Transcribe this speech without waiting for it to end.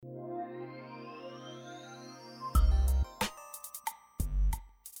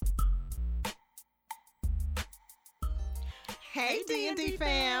Hey D&D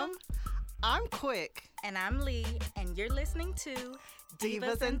fam, I'm Quick. And I'm Lee, and you're listening to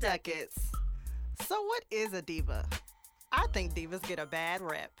Divas and Ducats. So what is a diva? I think divas get a bad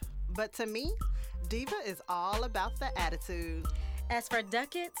rep, but to me, diva is all about the attitude. As for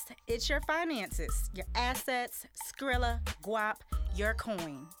ducats, it's your finances, your assets, Skrilla, guap, your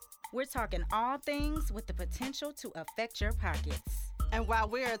coin. We're talking all things with the potential to affect your pockets. And while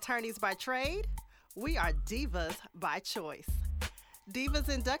we're attorneys by trade, we are divas by choice. Divas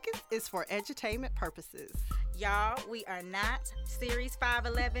and Ducats is for edutainment purposes. Y'all, we are not Series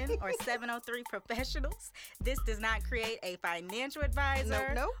 511 or 703 professionals. This does not create a financial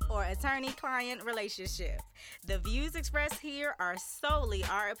advisor or attorney-client relationship. The views expressed here are solely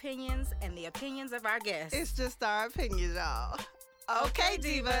our opinions and the opinions of our guests. It's just our opinions, y'all. Okay,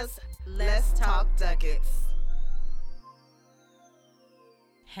 divas, let's talk Ducats.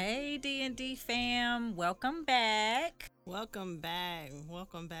 Hey D&D fam, welcome back. Welcome back,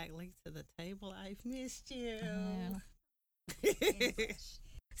 Lee, to the table. I've missed you.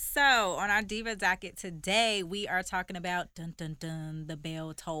 So, on our Diva Docket today, we are talking about the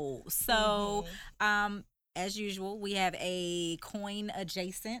bell tolls. So, as usual, we have a coin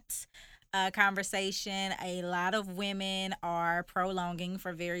adjacent conversation. A lot of women are prolonging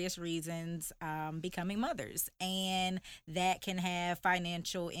for various reasons, becoming mothers, and that can have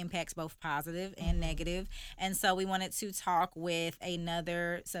financial impacts, both positive and negative. And so we wanted to talk with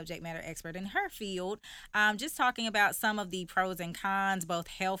another subject matter expert in her field, just talking about some of the pros and cons, both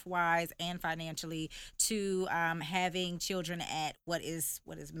health-wise and financially, to having children at what is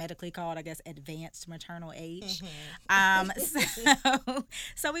medically called, I guess, advanced maternal age.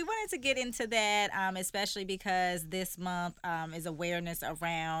 So we wanted to get into that, especially because this month is awareness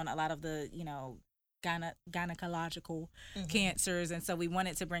around a lot of the, gynecological cancers. And so we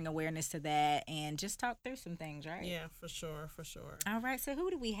wanted to bring awareness to that and just talk through some things, right? Yeah, for sure. All right. So who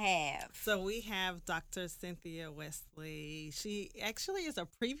do we have? So we have Dr. Cynthia Wesley. She actually is a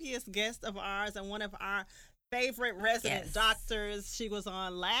previous guest of ours and one of our favorite resident doctors. She was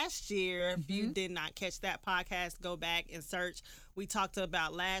on last year. If you did not catch that podcast, go back and search. We talked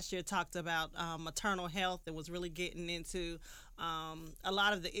about maternal health and was really getting into a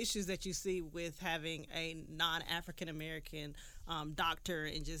lot of the issues that you see with having a non-African American doctor,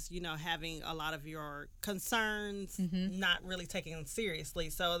 and just having a lot of your concerns not really taking them seriously.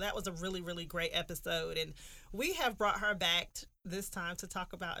 So that was a really, really great episode, and we have brought her back this time to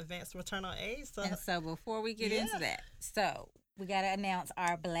talk about advanced maternal age. So before we get into that, we got to announce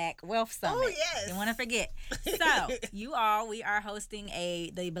our Black Wealth Summit. Oh, yes. Don't want to forget. So, we are hosting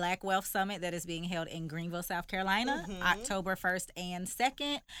the Black Wealth Summit that is being held in Greenville, South Carolina, October 1st and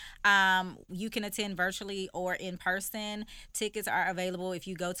 2nd. You can attend virtually or in person. Tickets are available if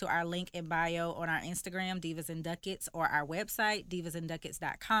you go to our link in bio on our Instagram, Divas and Ducats, or our website,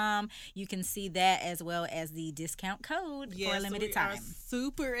 divasandducats.com. You can see that as well as the discount code for a limited time. We are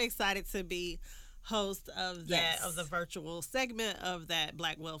super excited to be host of the virtual segment of that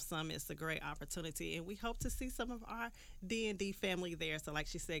Black Wealth Summit. It's a great opportunity, and we hope to see some of our D&D family there. So like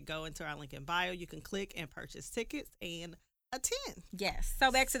she said, go into our link in bio. You can click and purchase tickets and attend. Yes.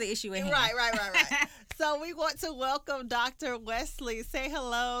 So back to the issue at hand. Right. So we want to welcome Dr. Wesley. Say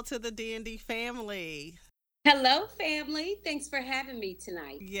hello to the D&D family. Hello, family. Thanks for having me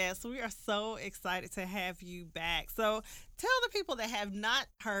tonight. Yes, we are so excited to have you back. So tell the people that have not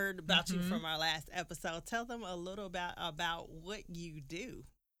heard about you from our last episode, tell them a little about what you do.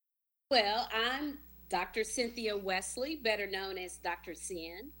 Well, I'm Dr. Cynthia Wesley, better known as Dr.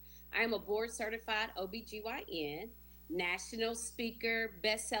 Cyn. I am a board-certified OBGYN, national speaker,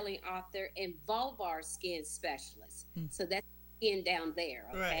 best-selling author, and vulvar skin specialist. So that's skin down there,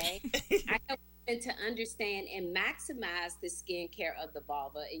 okay? Right. I help to understand and maximize the skincare of the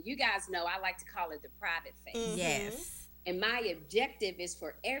vulva. And you guys know I like to call it the private phase. Yes. And my objective is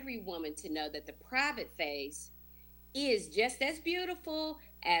for every woman to know that the private phase is just as beautiful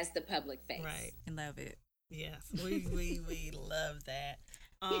as the public phase. Right. I love it. Yes, we love that.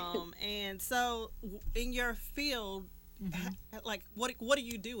 And so in your field, like what do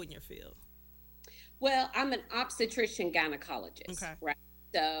you do in your field? Well, I'm an obstetrician gynecologist. Okay. Right.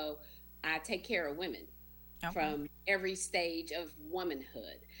 So I take care of women from every stage of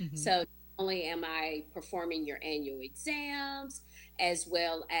womanhood. So not only am I performing your annual exams, as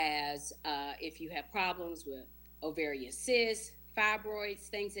well as if you have problems with ovarian cysts, fibroids,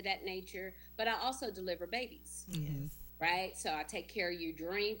 things of that nature, but I also deliver babies. Yes. Right? So I take care of you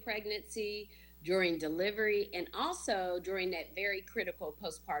during pregnancy, during delivery, and also during that very critical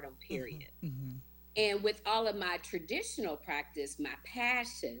postpartum period. And with all of my traditional practice, my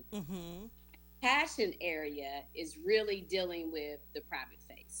passion passion area is really dealing with the private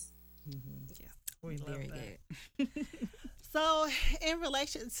face. Yeah, we love Very that. good. So, in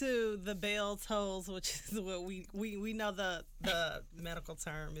relation to the bell tolls, which is what we know the medical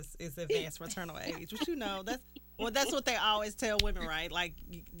term is advanced maternal age, but that's what they always tell women, right? Like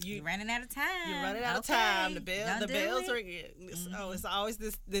You're running out of time. You're running out of time. The bells are so it's always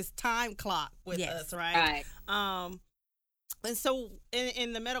this time clock with us, right? And so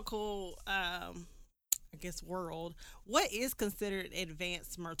in the medical I guess world, what is considered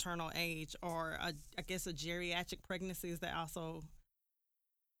advanced maternal age, or I guess a geriatric pregnancy? Is that also?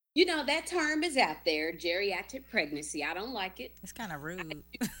 That term is out there, geriatric pregnancy. I don't like it. It's kind of rude.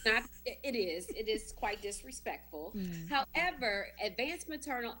 It is quite disrespectful. However, advanced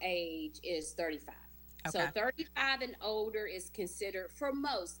maternal age is 35. Okay. So 35 and older is considered, for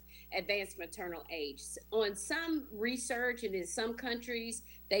most, advanced maternal age. On some research and in some countries,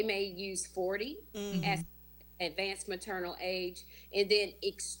 they may use 40 as advanced maternal age. And then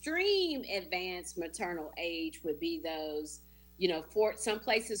extreme advanced maternal age would be those, for some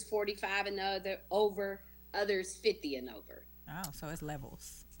places 45 and over, others 50 and over. Oh, so it's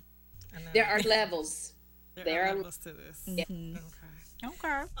levels. There are levels. There are levels to this. Yeah.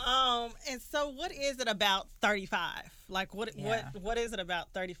 Okay. And so what is it about 35? Like what is it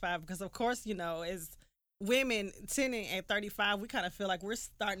about 35? Because of course, as women tending at 35, we kind of feel like we're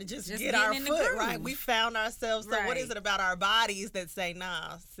starting to just get our foot, right? We found ourselves. So what is it about our bodies that say,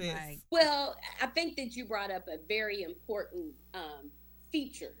 nah, sis? Right. Well, I think that you brought up a very important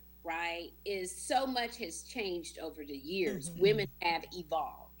feature, right? Is so much has changed over the years. Women have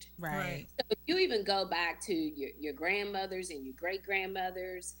evolved. Right. So if you even go back to your grandmothers and your great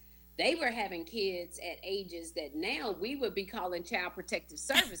grandmothers, they were having kids at ages that now we would be calling child protective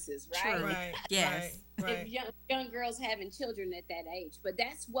services, right? True. Right. Yes. Right. Young girls having children at that age, but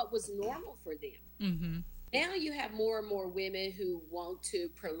that's what was normal for them. Now you have more and more women who want to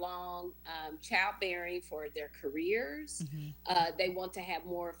prolong childbearing for their careers. They want to have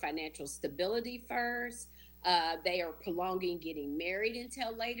more financial stability first. They are prolonging getting married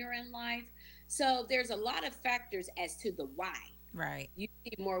until later in life. So there's a lot of factors as to the why. Right. You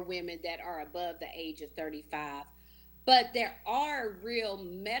see more women that are above the age of 35. But there are real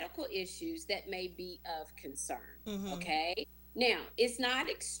medical issues that may be of concern. Okay. Now, it's not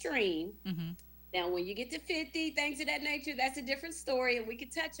extreme. Now, when you get to 50, things of that nature, that's a different story, and we can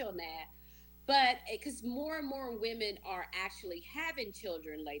touch on that. But because more and more women are actually having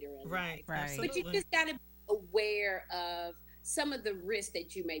children later in life. Right. Absolutely. But you just got to be aware of some of the risks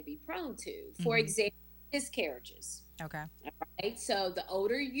that you may be prone to. For example, miscarriages. Okay. All right. So the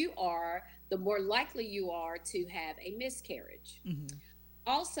older you are, the more likely you are to have a miscarriage.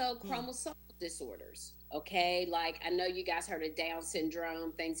 Also, chromosomal disorders. Okay. Like I know you guys heard of Down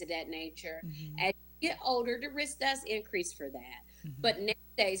syndrome, things of that nature. As you get older, the risk does increase for that. But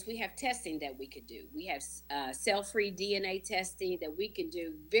nowadays we have testing that we could do. We have cell-free DNA testing that we can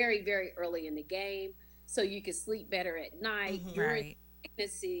do very, very early in the game, so you can sleep better at night during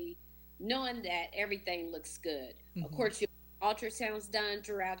pregnancy, knowing that everything looks good. Of course, your ultrasounds done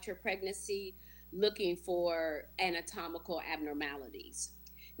throughout your pregnancy, looking for anatomical abnormalities.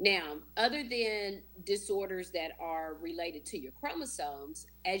 Now, other than disorders that are related to your chromosomes,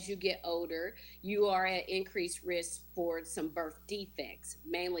 as you get older, you are at increased risk for some birth defects,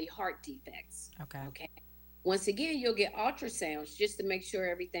 mainly heart defects. Okay. Once again, you'll get ultrasounds just to make sure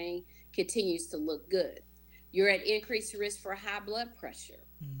everything continues to look good. You're at increased risk for high blood pressure,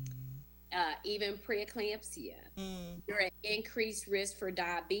 even preeclampsia. You're at increased risk for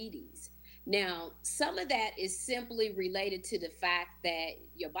diabetes. Now, some of that is simply related to the fact that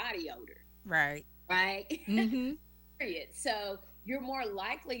your body odor. Right. Period. So you're more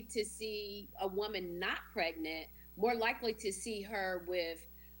likely to see a woman not pregnant, more likely to see her with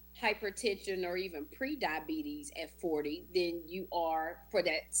hypertension or even pre-diabetes at 40 than you are for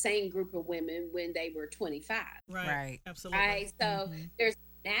that same group of women when they were 25. Right. Absolutely. Right. So there's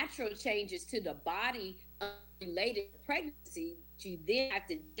natural changes to the body related to pregnancy you then have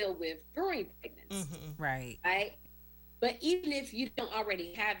to deal with during pregnancy. Right. But even if you don't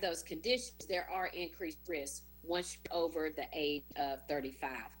already have those conditions, there are increased risks once you're over the age of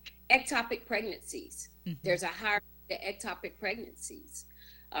 35. Ectopic pregnancies. There's a higher rate of ectopic pregnancies.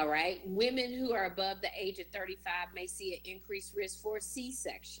 All right. Women who are above the age of 35 may see an increased risk for a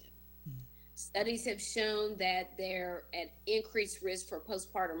C-section. Studies have shown that they're at increased risk for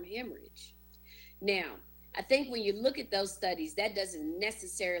postpartum hemorrhage. Now, I think when you look at those studies, that doesn't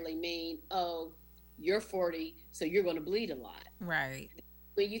necessarily mean, oh, you're 40, so you're going to bleed a lot. Right.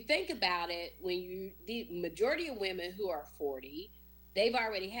 When you think about it, the majority of women who are 40 they've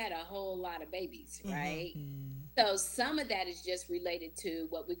already had a whole lot of babies, right? So some of that is just related to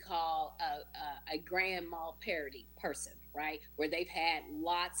what we call a grand mal parity person, right? Where they've had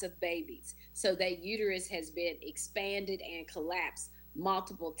lots of babies. So that uterus has been expanded and collapsed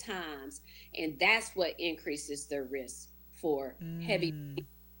multiple times. And that's what increases their risk for heavy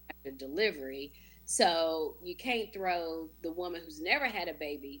after delivery. So you can't throw the woman who's never had a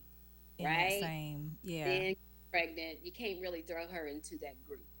baby, in right? that same, yeah. Then pregnant. You can't really throw her into that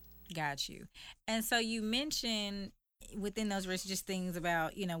group. Got you. And so you mentioned within those risks just things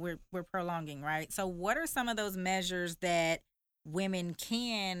about, we're prolonging, right? So what are some of those measures that women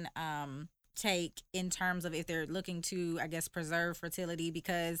can take in terms of if they're looking to, I guess, preserve fertility?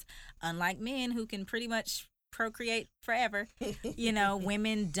 Because unlike men who can pretty much procreate forever,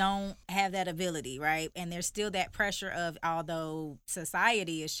 women don't have that ability, right? And there's still that pressure of, although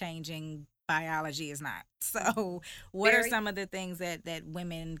society is changing, biology is not. So what are some of the things that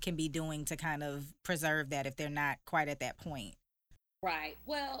women can be doing to kind of preserve that if they're not quite at that point? Right.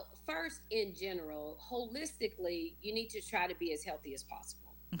 Well, first, in general, holistically, you need to try to be as healthy as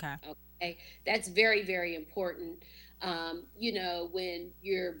possible. Okay. That's very, very important. When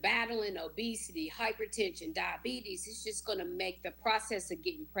you're battling obesity, hypertension, diabetes, it's just going to make the process of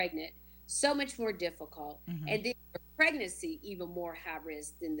getting pregnant so much more difficult. And then pregnancy even more high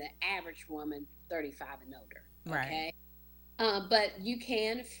risk than the average woman 35 and older. Okay. Right. But you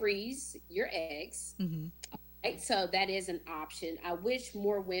can freeze your eggs. Right? So that is an option. I wish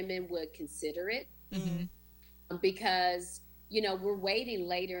more women would consider it because, we're waiting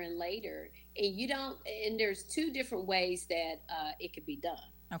later and later, and there's two different ways that it could be done.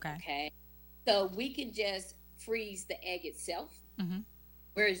 Okay. So we can just freeze the egg itself,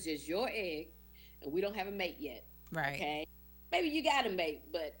 where it's just your egg, and we don't have a mate yet. Right. Okay. Maybe you got a mate,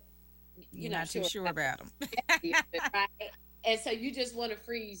 but you're not too sure about them. Right. And so you just want to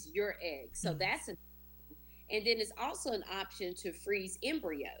freeze your egg. So that's and then it's also an option to freeze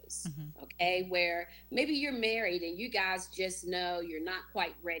embryos. Okay. Where maybe you're married and you guys just know you're not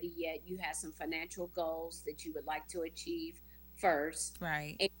quite ready yet. You have some financial goals that you would like to achieve first.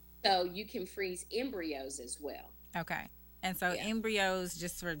 Right. And so you can freeze embryos as well. Okay. And so embryos,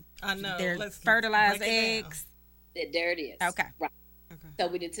 just for they're fertilized eggs. There it is. Okay. Right. Okay. So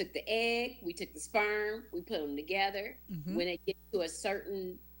we then took the egg, we took the sperm, we put them together. When it gets to a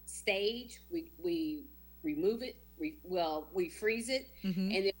certain stage, we remove it. We freeze it,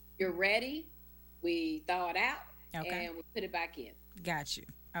 and then when you're ready, we thaw it out, and we put it back in. Got you.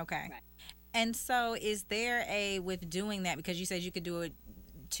 Okay. Right. And so, is there with doing that, because you said you could do it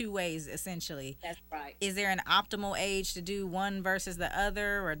two ways essentially? That's right. Is there an optimal age to do one versus the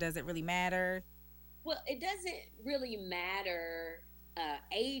other, or does it really matter? Well, it doesn't really matter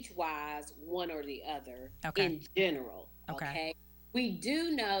age-wise, one or the other in general. Okay. We do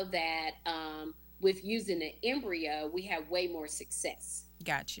know that with using an embryo, we have way more success.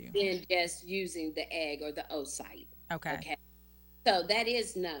 Got you. Than just using the egg or the oocyte. Okay. So that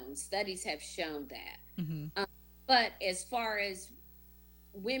is known. Studies have shown that. But as far as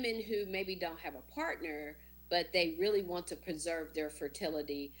women who maybe don't have a partner, but they really want to preserve their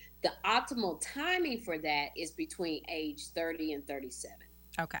fertility, the optimal timing for that is between age 30 and 37.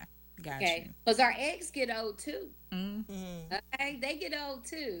 Okay. Gotcha. Okay. Because our eggs get old too. Okay. They get old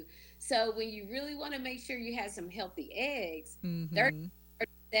too. So when you really want to make sure you have some healthy eggs,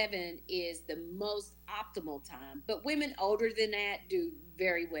 37 is the most optimal time. But women older than that do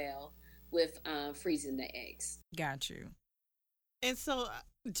very well with freezing the eggs. Got you. And so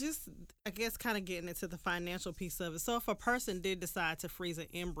just, I guess, kind of getting into the financial piece of it. So if a person did decide to freeze an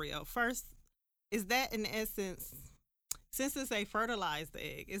embryo, first, is that in essence, since it's a fertilized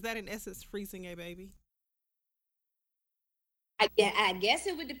egg, is that in essence freezing a baby? I guess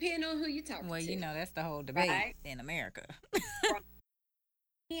it would depend on who you're talking to. Well, that's the whole debate in America.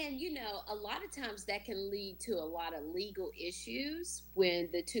 And, a lot of times that can lead to a lot of legal issues when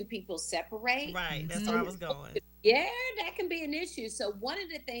the two people separate. Right. That's where I was going. Yeah, that can be an issue. So one of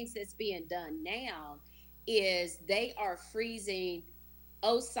the things that's being done now is they are freezing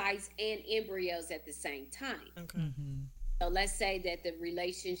oocytes and embryos at the same time. Okay. So let's say that the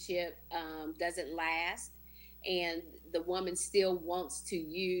relationship doesn't last and the woman still wants to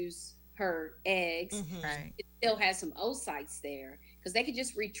use her eggs. Right. It still has some oocytes there because they could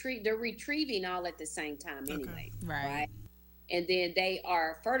just they're retrieving all at the same time anyway. Right. And then they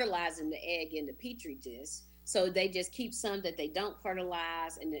are fertilizing the egg in the petri dish. So they just keep some that they don't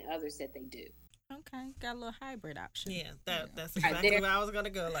fertilize and then others that they do. Okay, got a little hybrid option. Yeah, that's exactly where I was gonna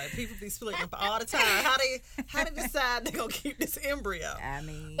go. Like, people be splitting up all the time. How they decide they're gonna keep this embryo? I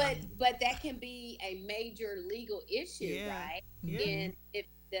mean, but that can be a major legal issue, right? Yeah. And if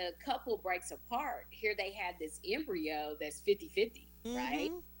the couple breaks apart, here they have this embryo that's 50-50,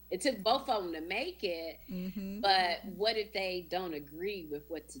 right? It took both of them to make it, but what if they don't agree with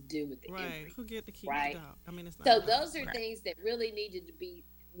what to do with the embryo? Who get to keep right? the dog? I mean, it's not So those are things that really need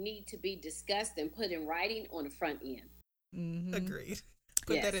to be discussed and put in writing on the front end. Agreed.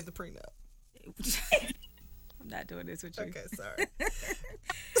 Put that in the prenup. I'm not doing this with you. Okay, sorry.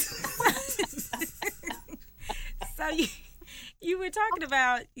 So you were talking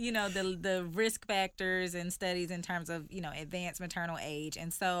about, the risk factors and studies in terms of, advanced maternal age.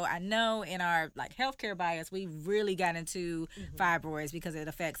 And so I know in our healthcare bias, we really got into fibroids because it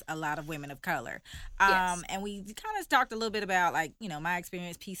affects a lot of women of color. Yes. And we kind of talked a little bit about my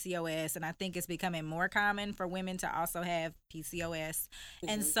experience, PCOS, and I think it's becoming more common for women to also have PCOS.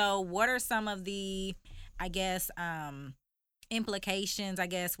 And so what are some of the, I guess, implications,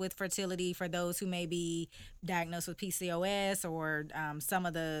 with fertility for those who may be diagnosed with PCOS or some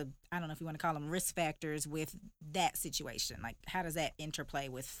of the, I don't know if you want to call them risk factors with that situation? Like, how does that interplay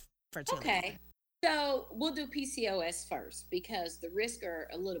with fertility? Okay. So we'll do PCOS first because the risks are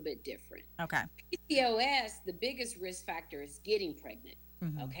a little bit different. Okay. PCOS, the biggest risk factor is getting pregnant.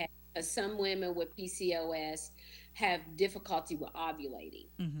 Okay. Because some women with PCOS have difficulty with ovulating.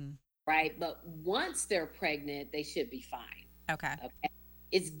 Right. But once they're pregnant, they should be fine. Okay.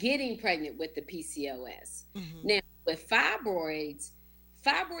 It's getting pregnant with the PCOS. Now, with fibroids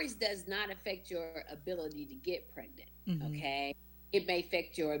does not affect your ability to get pregnant. Okay. It may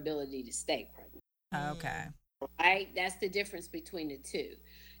affect your ability to stay pregnant. Okay. Right? That's the difference between the two.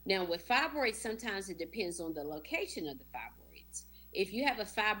 Now, with fibroids, sometimes it depends on the location of the fibroids. If you have a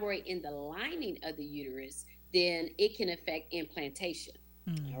fibroid in the lining of the uterus, then it can affect implantation.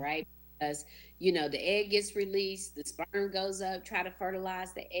 All right. Because, the egg gets released, the sperm goes up, try to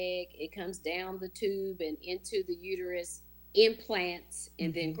fertilize the egg. It comes down the tube and into the uterus, implants,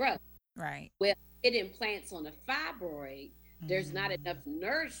 and then grows. Right. Well, it implants on a fibroid. There's not enough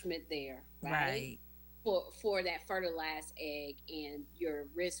nourishment there, right? For that fertilized egg, and your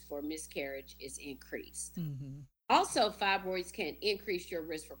risk for miscarriage is increased. Also, fibroids can increase your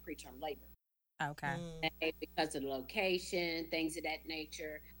risk for preterm labor. Okay. Because of the location, things of that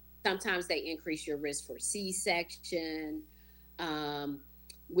nature. Sometimes they increase your risk for C-section.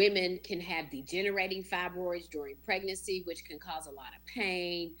 Women can have degenerating fibroids during pregnancy, which can cause a lot of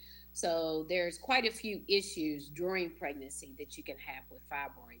pain. So there's quite a few issues during pregnancy that you can have with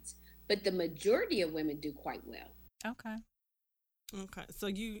fibroids. But the majority of women do quite well. Okay. So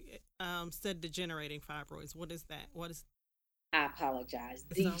you said degenerating fibroids. What is that? I apologize.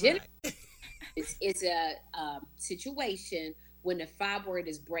 It's a situation when the fibroid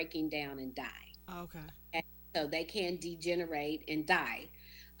is breaking down and die. Okay. And so they can degenerate and die.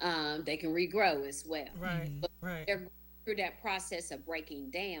 They can regrow as well. Right. But right. They're going through that process of breaking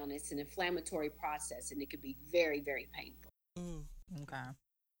down. It's an inflammatory process, and it can be very, very painful.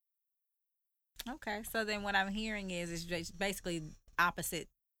 Okay. So then what I'm hearing is basically opposite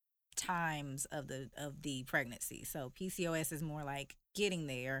times of the pregnancy. So PCOS is more like getting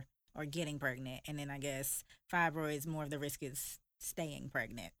there or getting pregnant, and then I guess fibroids, more of the risk is staying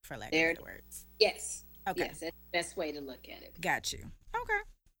pregnant, for lack of better words. Yes. Okay. Yes, that's the best way to look at it. Got you. Okay.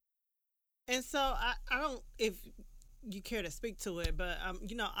 And so I don't, if you care to speak to it, but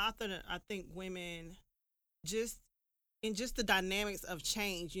often I think women just the dynamics of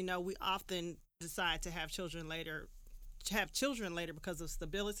change, we often decide to have children later because of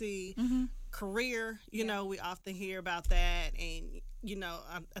stability, career, we often hear about that. And,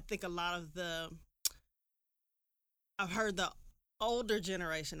 I think a lot of I've heard the older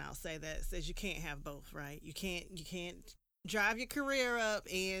generation, I'll say, that says you can't have both, right? You can't drive your career up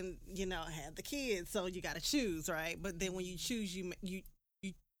and, have the kids. So you got to choose, right? But then when you choose, you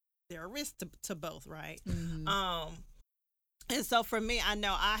there are risks to both, right? And so for me, I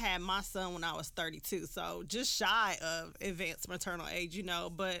know I had my son when I was 32, so just shy of advanced maternal age,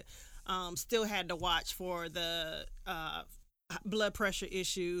 but still had to watch for the blood pressure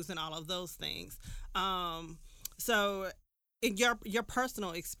issues and all of those things. So in your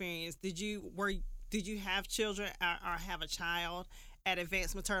personal experience, did you have children or have a child at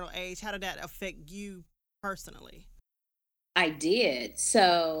advanced maternal age? How did that affect you personally? I did.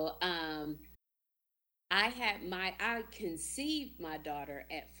 So I conceived my daughter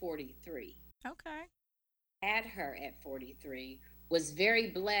at 43. Okay. Had her at 43. Was very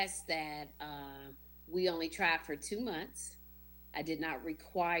blessed that we only tried for 2 months. I did not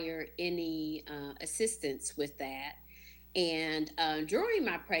require any assistance with that. And during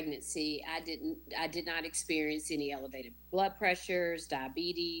my pregnancy, I did not experience any elevated blood pressures,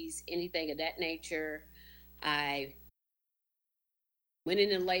 diabetes, anything of that nature. I went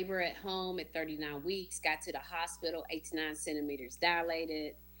into labor at home at 39 weeks, got to the hospital, 8 to 9 centimeters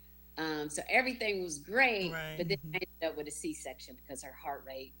dilated. So everything was great, Right. but then I ended up with a C-section because her heart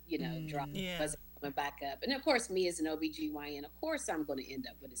rate, dropped, Yeah. wasn't coming back up. And of course, me as an OBGYN, of course, I'm going to end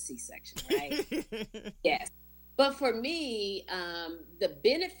up with a C-section, right? Yes. But for me, the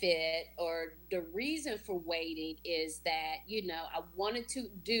benefit or the reason for waiting is that, I wanted to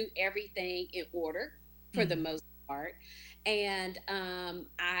do everything in order for the most part. And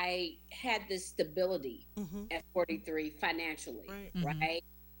I had this stability at 43 financially, right?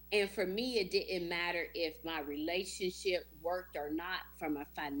 And for me, it didn't matter if my relationship worked or not from a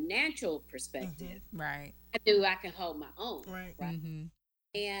financial perspective. Right. I knew I could hold my own. Right.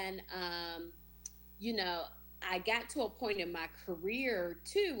 And, I got to a point in my career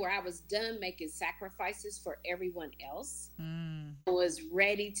too where I was done making sacrifices for everyone else. I was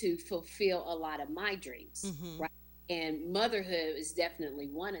ready to fulfill a lot of my dreams, right? And motherhood is definitely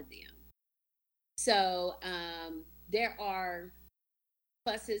one of them. So there are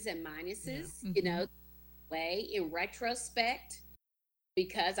pluses and minuses, way in retrospect,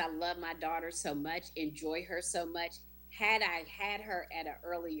 because I love my daughter so much, enjoy her so much. Had I had her at an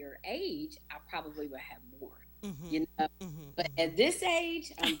earlier age, I probably would have more. But at this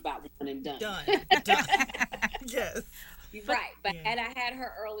age, I'm about one and done. Done. Yes. Right. But had I had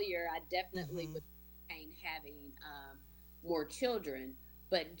her earlier, I definitely would entertain having more children.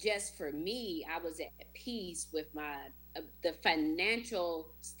 But just for me, I was at peace with my the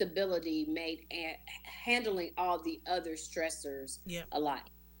financial stability made handling all the other stressors a lot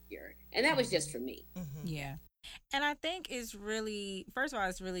easier. And that was just for me. Yeah. And I think it's really, first of all,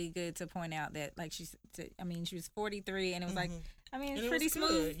 it's really good to point out that, like she was 43, and it was like, it's pretty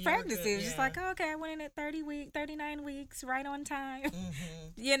smooth pregnancy. It was just like, okay, I went in at 39 weeks, right on time,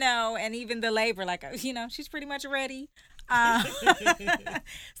 and even the labor, like, she's pretty much ready.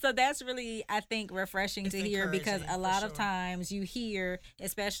 So that's really, I think, refreshing to hear, because a lot of times you hear,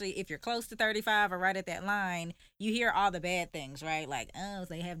 especially if you're close to 35 or right at that line, you hear all the bad things, right? Like, oh,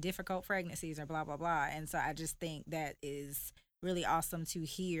 they have difficult pregnancies or blah, blah, blah. And so I just think that is really awesome to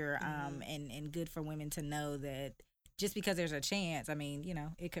hear, and good for women to know that just because there's a chance,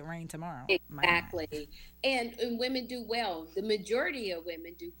 it could rain tomorrow. Exactly. And women do well. The majority of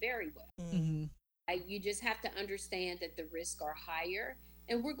women do very well. You just have to understand that the risks are higher,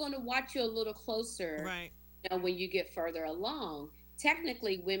 and we're going to watch you a little closer, right? When you get further along.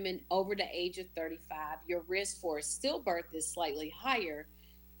 Technically, women over the age of 35, your risk for stillbirth is slightly higher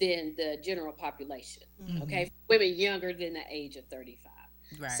than the general population. Okay, women younger than the age of 35.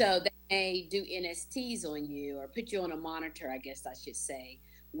 Right. So they may do NSTs on you or put you on a monitor, I guess I should say,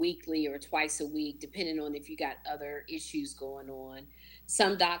 weekly or twice a week, depending on if you got other issues going on.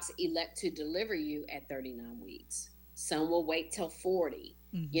 Some docs elect to deliver you at 39 weeks. Some will wait till 40,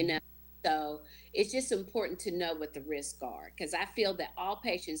 So it's just important to know what the risks are, because I feel that all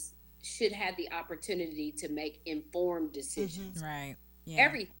patients should have the opportunity to make informed decisions. Right. Yeah.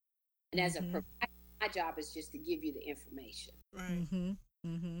 Everything. And as a provider, my job is just to give you the information. Right.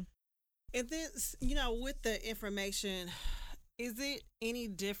 And then, with the information, is it any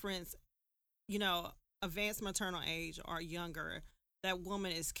difference, advanced maternal age or younger, that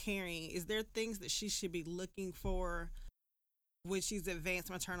woman is carrying? Is there things that she should be looking for when she's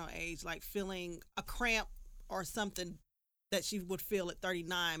advanced maternal age, like feeling a cramp or something that she would feel at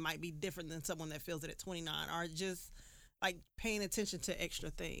 39 might be different than someone that feels it at 29, or just like paying attention to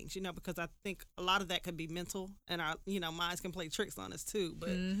extra things, because I think a lot of that could be mental, and our, minds can play tricks on us too, but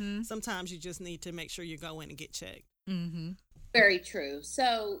sometimes you just need to make sure you go in and get checked. Very true.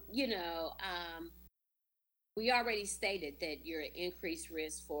 So, we already stated that you're at increased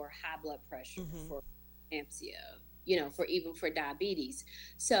risk for high blood pressure, for preeclampsia, for diabetes.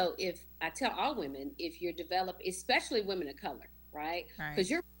 So if I tell all women, if you're developed, especially women of color, right? Because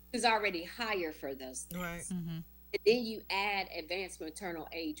your risk is already higher for those things. Right. And then you add advanced maternal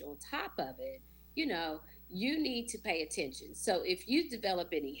age on top of it, you need to pay attention. So if you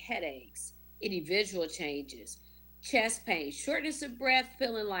develop any headaches, any visual changes, chest pain, shortness of breath,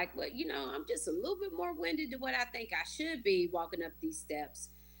 feeling like, I'm just a little bit more winded than what I think I should be walking up these steps,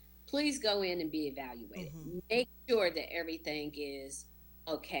 please go in and be evaluated. Make sure that everything is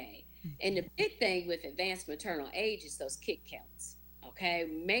okay. And the big thing with advanced maternal age is those kick counts. Okay,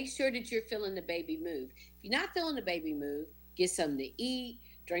 make sure that you're feeling the baby move. If you're not feeling the baby move, get something to eat,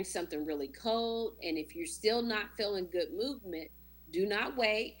 drink something really cold. And if you're still not feeling good movement, Do not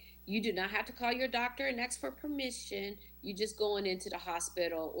wait. You do not have to call your doctor and ask for permission. You just going into the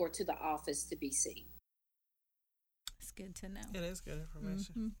hospital or to the office to be seen. It's good to know. It is good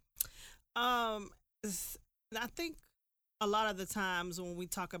information. I think a lot of the times when we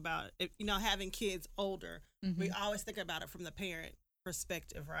talk about, having kids older, we always think about it from the parent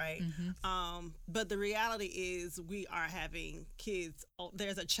perspective, right? But the reality is we are having kids.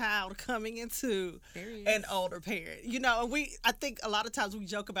 There's a child coming into an older parent, and I think a lot of times we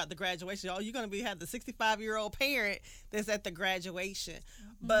joke about the graduation. Oh, you're going to have the 65-year-old parent that's at the graduation.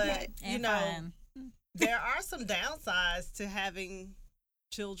 But, there are some downsides to having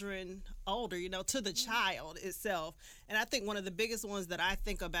children older, to the child itself. And I think one of the biggest ones that I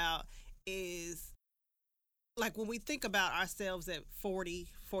think about is, like, when we think about ourselves at 40,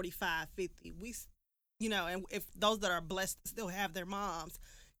 45, 50, we, and if those that are blessed still have their moms,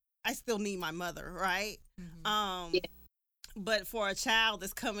 I still need my mother, right? But for a child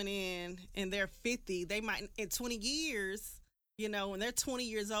that's coming in and they're 50, they might, in 20 years, when they're 20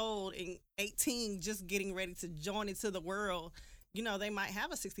 years old and 18, just getting ready to join into the world, they might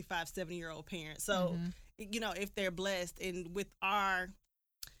have a 65, 70-year-old parent. So, if they're blessed, and with our,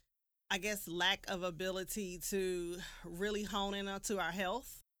 I guess, lack of ability to really hone in onto our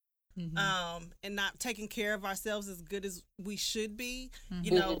health, and not taking care of ourselves as good as we should be,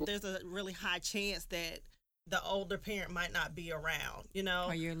 there's a really high chance that the older parent might not be around,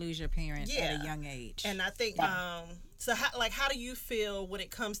 or you lose your parent at a young age. And I think, so how do you feel when it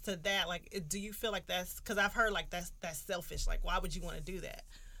comes to that? Like, do you feel like that's, because I've heard like that's selfish. Like, why would you want to do that?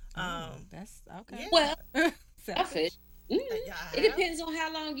 That's okay. Yeah. Well, selfish. It depends on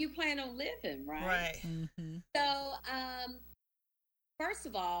how long you plan on living, right? Right. So, first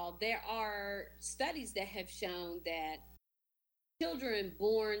of all, there are studies that have shown that children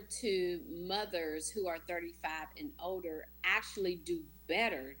born to mothers who are 35 and older actually do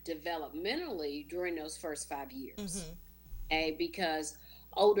better developmentally during those first 5 years. Okay, because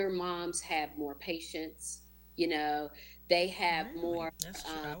older moms have more patience, they have more. That's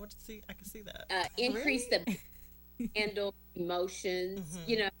true. I can see that. Increase the handle emotions,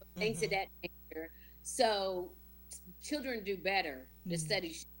 things of that nature. So children do better, the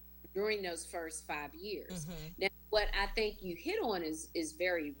studies during those first 5 years. Now, what I think you hit on is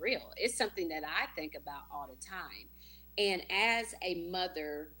very real. It's something that I think about all the time. And as a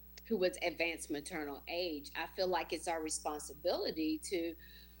mother who was advanced maternal age, I feel like it's our responsibility to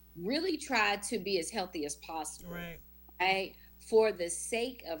really try to be as healthy as possible, right? For the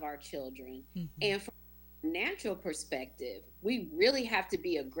sake of our children. And from a financial perspective, we really have to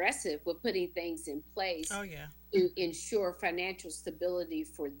be aggressive with putting things in place to ensure financial stability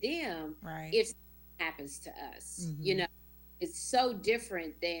for them if it happens to us. It's so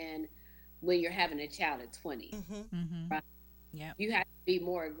different than when you're having a child at 20. Right? Yeah, you have to be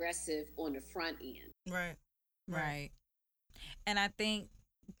more aggressive on the front end. Right. And I think,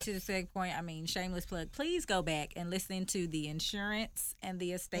 to the second point, I mean, shameless plug, please go back and listen to the insurance and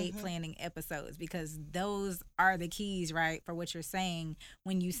the estate planning episodes, because those are the keys, right, for what you're saying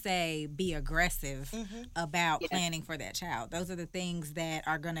when you say be aggressive about planning for that child. Those are the things that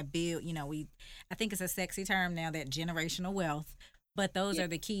are going to build, I think it's a sexy term now, that generational wealth, but those are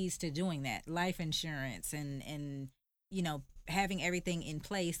the keys to doing that. Life insurance and having everything in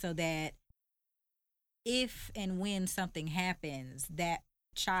place so that if and when something happens, that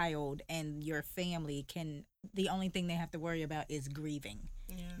child and your family the only thing they have to worry about is grieving,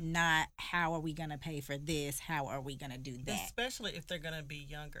 not how are we going to pay for this, how are we going to do that, especially if they're going to be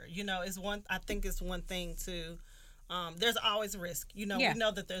younger. I think it's one thing to there's always risk. We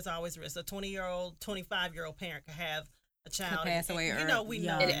know that there's always risk. A 20-year-old 25-year-old parent could have a child could pass away, we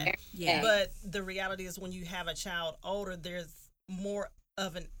know that. But the reality is, when you have a child older, there's more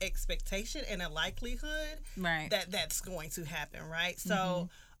of an expectation and a likelihood that that's going to happen, right? So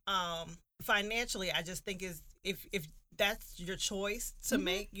financially, I just think is if that's your choice to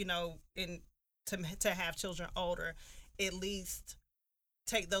make, to have children older, at least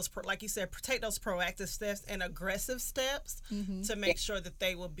take those, like you said, take those proactive steps and aggressive steps to make sure that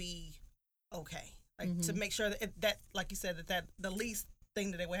they will be okay. Like to make sure that like you said, that the least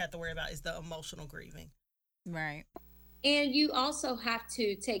thing that they would have to worry about is the emotional grieving. Right. And you also have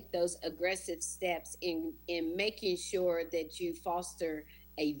to take those aggressive steps in making sure that you foster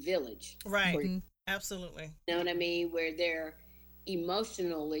a village. Right. Absolutely. You know what I mean? Where they're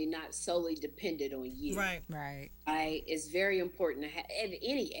emotionally not solely dependent on you. Right. It's very important to have at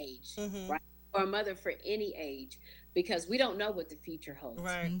any age, right? Or a mother for any age, because we don't know what the future holds.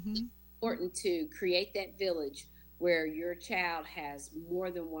 Right. It's important to create that village where your child has more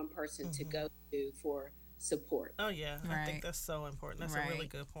than one person to go to for support. Oh yeah, Right. I think that's so important. That's a really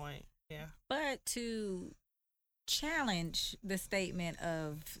good point. Yeah. But to challenge the statement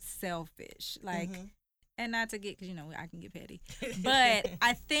of selfish, like, and not to get, because I can get petty, but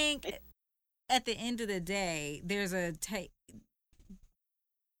I think at the end of the day, there's a take.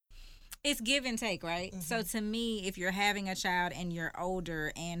 It's give and take, right? So to me, if you're having a child and you're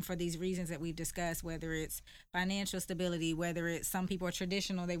older, and for these reasons that we've discussed, whether it's financial stability, whether it's some people are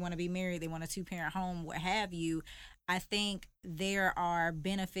traditional, they want to be married, they want a 2-parent home, what have you, I think there are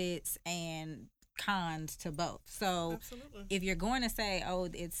benefits and cons to both. So if you're going to say, oh,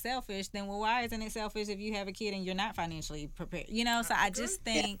 it's selfish, then why isn't it selfish if you have a kid and you're not financially prepared? So I just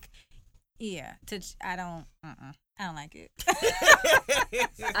think, I don't like it.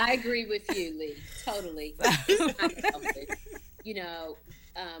 I agree with you, Lee. Totally.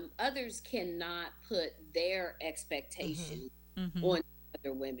 Others cannot put their expectations on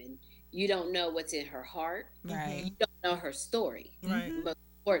other women. You don't know what's in her heart. Right. You don't know her story. Right. Most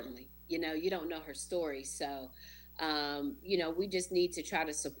importantly, you don't know her story. So, we just need to try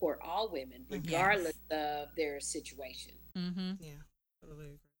to support all women, regardless of their situation. Yeah, totally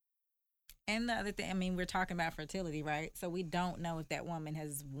agree. And the other thing, we're talking about fertility, right? So we don't know if that woman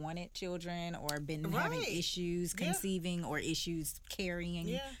has wanted children or been having issues conceiving or issues carrying.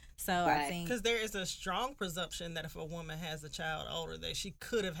 Yeah. So I think, because there is a strong presumption that if a woman has a child older, that she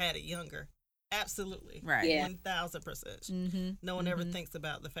could have had it younger. Absolutely. Right. Yeah. 1,000%. No one ever thinks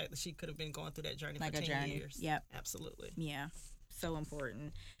about the fact that she could have been going through that journey for 10 years. Yep. Absolutely. Yeah. So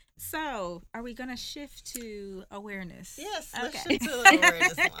important. So, are we going to shift to awareness? Yes, let's shift to the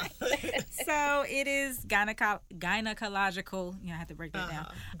awareness one. So, it is gynecological, I have to break that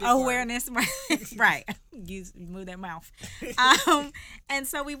down. Big Awareness, right. Move that mouth. And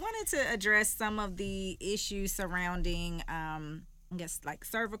so, we wanted to address some of the issues surrounding, like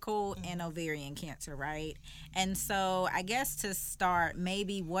cervical and ovarian cancer, right? And so I guess to start,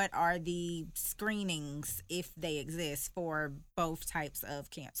 maybe what are the screenings, if they exist, for both types of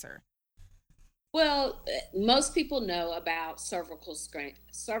cancer? Well, most people know about cervical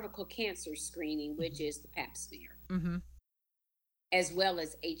cancer screening, which is the Pap smear, as well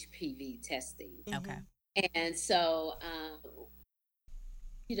as HPV testing. Okay. And so,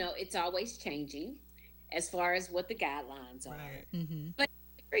 it's always changing as far as what the guidelines are. Right. But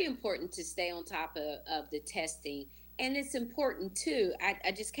it's very important to stay on top of the testing. And it's important too,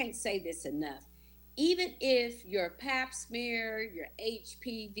 I just can't say this enough. Even if your Pap smear, your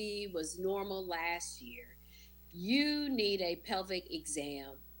HPV was normal last year, you need a pelvic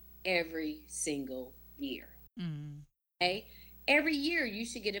exam every single year. Okay? Every year you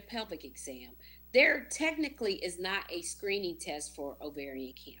should get a pelvic exam. There technically is not a screening test for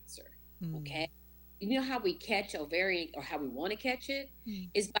ovarian cancer. Okay? You know how we catch ovarian, or how we want to catch it,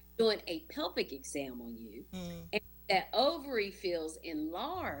 is by doing a pelvic exam on you. And if that ovary feels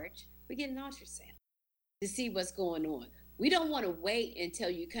enlarged, we get an ultrasound to see what's going on. We don't want to wait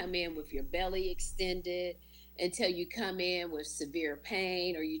until you come in with your belly extended, until you come in with severe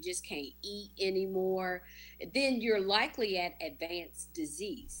pain, or you just can't eat anymore. Then you're likely at advanced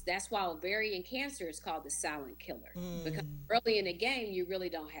disease. That's why ovarian cancer is called the silent killer, because early in the game, you really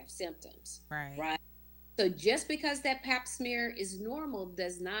don't have symptoms. Right? So just because that Pap smear is normal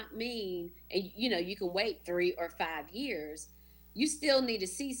does not mean, and you can wait 3 or 5 years. You still need to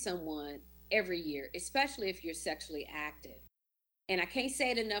see someone every year, especially if you're sexually active. And I can't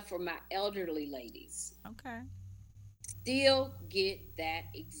say it enough for my elderly ladies. Okay. Still get that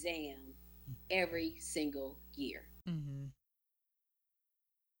exam every single year.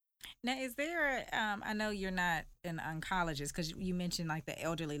 Now, is there, I know you're not an oncologist because you mentioned like the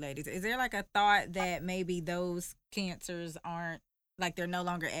elderly ladies. Is there like a thought that maybe those cancers aren't, like they're no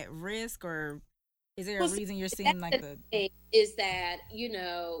longer at risk, or is there a reason you're seeing like is that,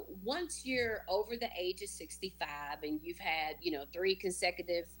 once you're over the age of 65 and you've had, 3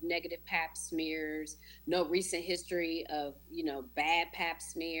 consecutive negative Pap smears, no recent history of, bad Pap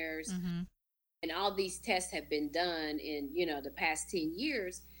smears, and all these tests have been done in, the past 10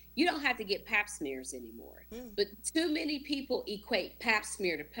 years, you don't have to get Pap smears anymore. But too many people equate Pap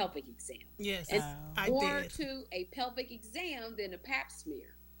smear to pelvic exam. Yes, it's more to a pelvic exam than a Pap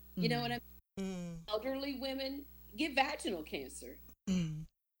smear. You know what I mean? Elderly women get vaginal cancer.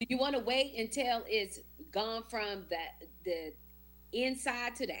 Do you want to wait until it's gone from the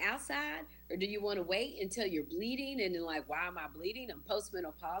inside to the outside, or do you want to wait until you're bleeding and then like, why am I bleeding? I'm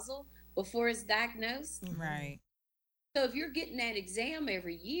postmenopausal before it's diagnosed. Right. So if you're getting that exam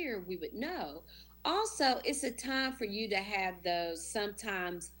every year, we would know. Also, it's a time for you to have those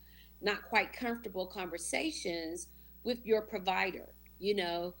sometimes not quite comfortable conversations with your provider.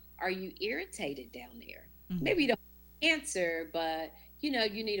 Are you irritated down there? maybe you don't have cancer, but you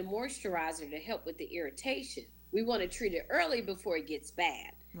need a moisturizer to help with the irritation. We want to treat it early before it gets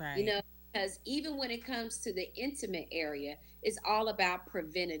bad. Right. Because even when it comes to the intimate area, it's all about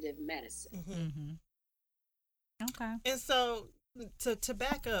preventative medicine. Okay. And so to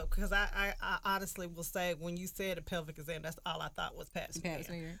back up, because I honestly will say, when you said a pelvic exam, that's all I thought was pap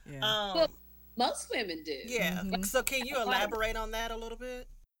smear. Yeah. Well, most women do. Yeah. So can you elaborate on that a little bit?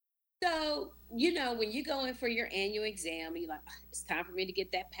 So, when you go in for your annual exam, you're like, it's time for me to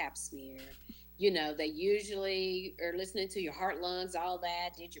get that pap smear. They usually are listening to your heart, lungs, all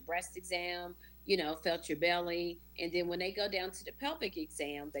that, did your breast exam, felt your belly. And then when they go down to the pelvic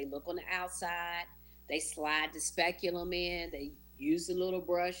exam, they look on the outside, they slide the speculum in, they use a little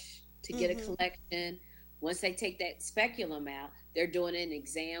brush to get a collection. Once they take that speculum out, they're doing an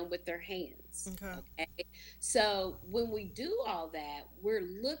exam with their hands. Okay. So when we do all that, we're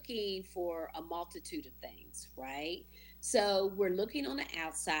looking for a multitude of things, right? So we're looking on the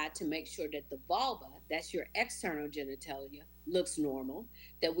outside to make sure that the vulva, that's your external genitalia, looks normal,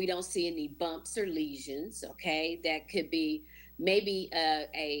 that we don't see any bumps or lesions, okay? That could be maybe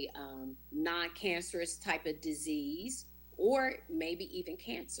a non-cancerous type of disease, or maybe even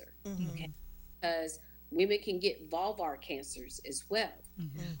cancer, okay? Because women can get vulvar cancers as well.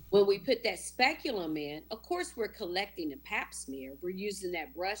 When we put that speculum in, of course, we're collecting a pap smear. We're using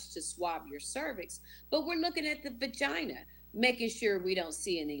that brush to swab your cervix, but we're looking at the vagina, making sure we don't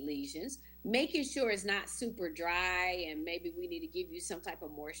see any lesions, making sure it's not super dry, and maybe we need to give you some type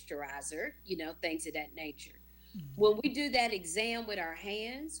of moisturizer, things of that nature. When we do that exam with our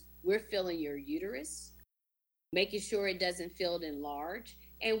hands, we're feeling your uterus, making sure it doesn't feel enlarged,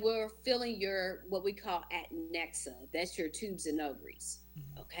 and we're feeling your, what we call adnexa. That's your tubes and ovaries,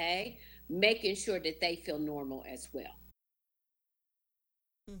 okay? Making sure that they feel normal as well.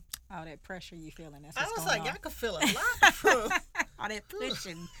 All that pressure you feeling. That's I what's was going like, on. I could feel a lot from all that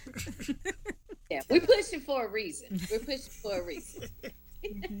pushing. Yeah, we're pushing for a reason. We're pushing for a reason.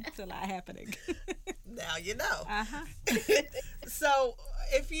 It's a lot happening. Now you know. So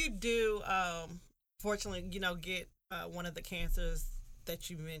if you do, fortunately, get one of the cancers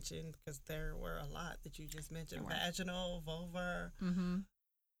that you mentioned, because there were a lot that you just mentioned: vaginal, vulvar,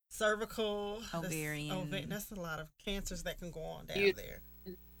 cervical, ovarian. That's a lot of cancers that can go on down there.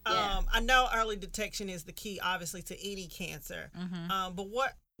 Yeah. I know early detection is the key, obviously, to any cancer. But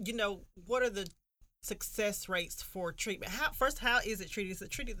what are the success rates for treatment? How is it treated? Is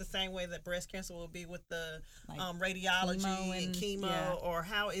it treated the same way that breast cancer will be, with the radiology and chemo, or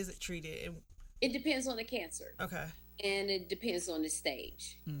how is it treated? It depends on the cancer. Okay. And it depends on the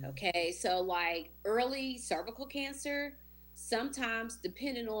stage. Okay. So like early cervical cancer, sometimes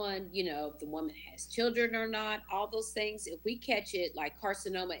depending on, if the woman has children or not, all those things, if we catch it like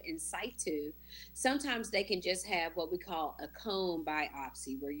carcinoma in situ, sometimes they can just have what we call a cone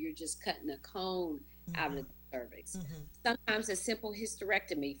biopsy, where you're just cutting a cone out of the cervix. Sometimes a simple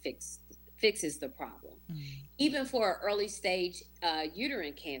hysterectomy fixes the problem. Even for early stage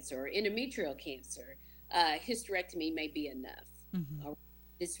uterine cancer or endometrial cancer, hysterectomy may be enough.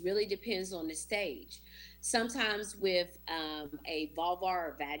 This really depends on the stage. Sometimes with a vulvar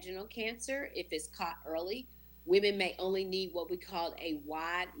or vaginal cancer, if it's caught early, women may only need what we call a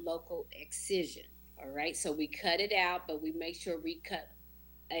wide local excision. All right, so we cut it out, but we make sure we cut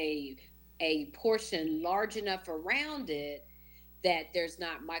a portion large enough around it that there's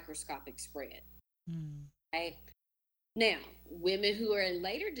not microscopic spread. Right? Now, women who are in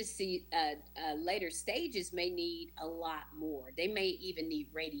later stages may need a lot more. They may even need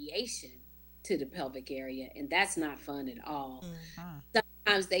radiation to the pelvic area, and that's not fun at all.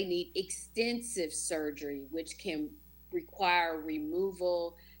 Sometimes they need extensive surgery, which can require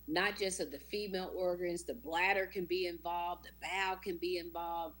removal, not just of the female organs. The bladder can be involved, the bowel can be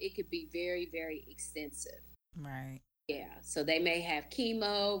involved. It could be very, very extensive. Right. Yeah, so they may have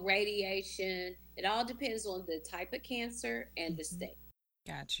chemo, radiation. It all depends on the type of cancer and the stage.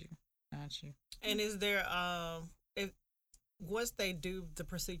 Got you. And is there, if once they do the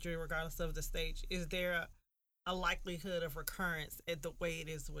procedure, regardless of the stage, is there a likelihood of recurrence at the way it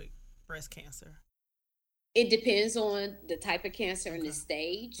is with breast cancer? It depends on the type of cancer and the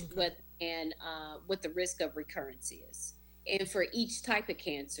stage, what the risk of recurrence is. And for each type of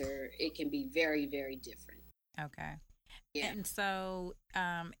cancer, it can be very, very different. Okay. Yeah. And so,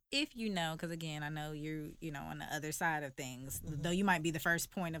 if because again, I know you're, on the other side of things, though you might be the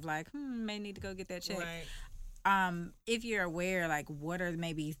first point of like, may need to go get that checked. Right. If you're aware, like, what are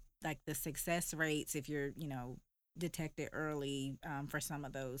maybe like the success rates if you're, detected early, for some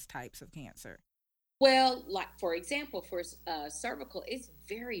of those types of cancer? Well, like for example, for cervical, it's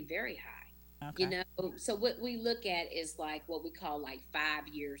very, very high. You know, so what we look at is like what we call like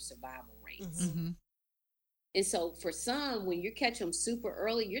 5-year survival rates. And so for some, when you catch them super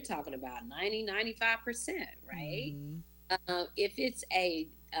early, you're talking about 90-95%, right? If it's a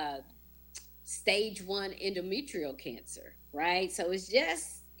stage 1 endometrial cancer, right? So it's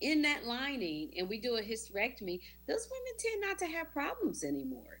just in that lining, and we do a hysterectomy, those women tend not to have problems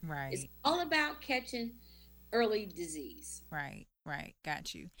anymore. Right. It's all about catching early disease. Right.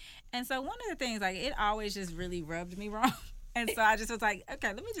 Got you. And so one of the things, like, it always just really rubbed me wrong. And so I just was like, okay,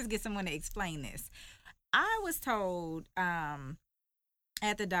 let me just get someone to explain this. I was told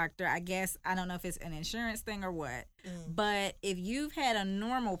at the doctor, I guess, I don't know if it's an insurance thing or what, but if you've had a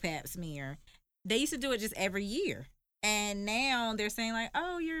normal pap smear, they used to do it just every year. And now they're saying like,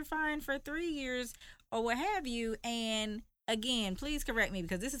 oh, you're fine for 3 years or what have you. And again, please correct me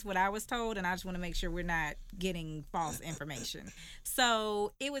because this is what I was told, and I just want to make sure we're not getting false information.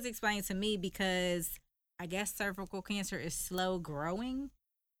 So it was explained to me because I guess cervical cancer is slow growing,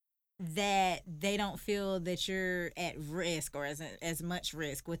 that they don't feel that you're at risk or as much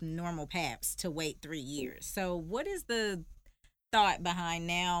risk with normal paps to wait 3 years. So what is the thought behind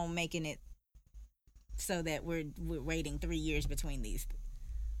now making it so that we're waiting 3 years between these?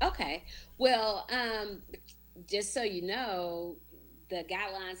 Okay. Well, just so you know, the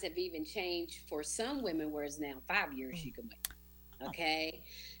guidelines have even changed for some women where it's now 5 years you can wait. Okay.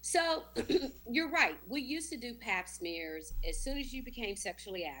 So you're right. We used to do pap smears as soon as you became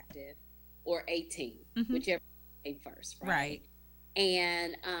sexually active or 18, whichever came first. Right.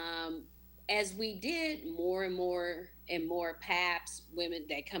 And as we did more and more paps, women,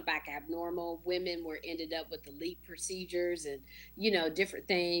 they come back abnormal. Women were ended up with the LEEP procedures and, you know, different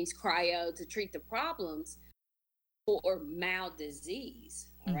things, cryo to treat the problems for mild disease.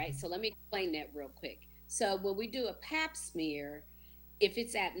 All right. So let me explain that real quick. So when we do a pap smear, if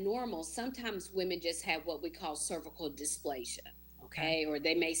it's abnormal, sometimes women just have what we call cervical dysplasia. Okay. Or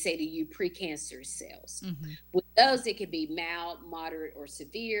they may say to you precancerous cells. With those, it could be mild, moderate, or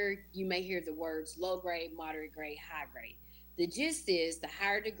severe. You may hear the words low grade, moderate grade, high grade. The gist is the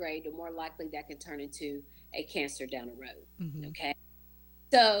higher the grade, the more likely that can turn into a cancer down the road. Okay.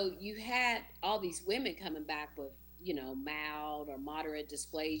 So you had all these women coming back with, you know, mild or moderate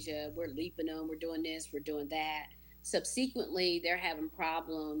dysplasia. We're leaping them. We're doing this. We're doing that. Subsequently, they're having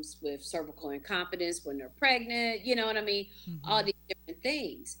problems with cervical incompetence when they're pregnant, you know what I mean? All these different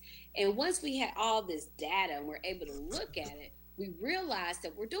things. And once we had all this data and we're able to look at it, we realized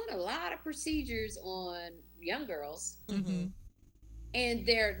that we're doing a lot of procedures on young girls. And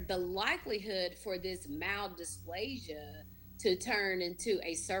the likelihood for this mild dysplasia to turn into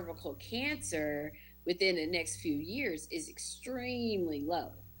a cervical cancer within the next few years is extremely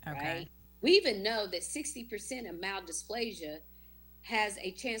low, right? We even know that 60% of mild dysplasia has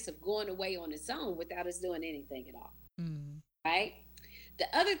a chance of going away on its own without us doing anything at all, right? The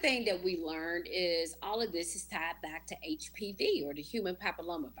other thing that we learned is all of this is tied back to HPV or the human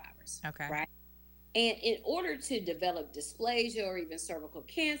papillomavirus, right? And in order to develop dysplasia or even cervical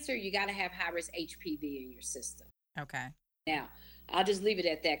cancer, you got to have high-risk HPV in your system. Now, I'll just leave it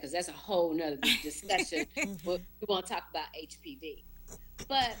at that because that's a whole nother discussion. We want to talk about HPV.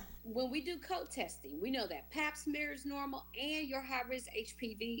 But when we do co-testing, we know that pap smear is normal and your high-risk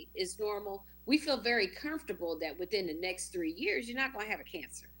HPV is normal. We feel very comfortable that within the next 3 years, you're not going to have a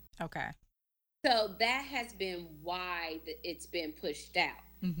cancer. So that has been why it's been pushed out.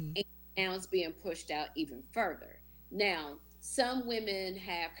 And now it's being pushed out even further. Now, some women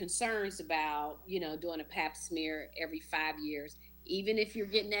have concerns about, you know, doing a pap smear every 5 years. Even if you're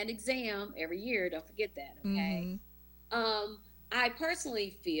getting that exam every year, don't forget that, okay? I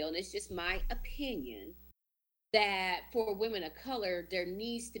personally feel, and it's just my opinion, that for women of color, there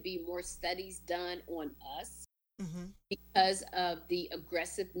needs to be more studies done on us because of the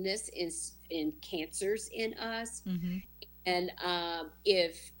aggressiveness in cancers in us. And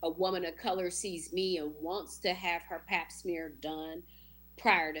if a woman of color sees me and wants to have her pap smear done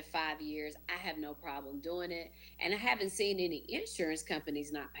prior to 5 years, I have no problem doing it. And I haven't seen any insurance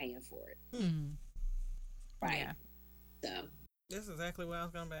companies not paying for it. Right. So that's exactly what I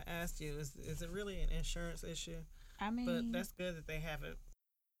was going to ask you. Is it really an insurance issue? I mean, but that's good that they have it.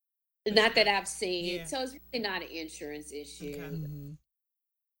 Not that I've seen. So it's really not an insurance issue.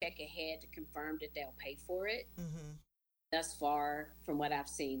 Check ahead to confirm that they'll pay for it. Thus far, from what I've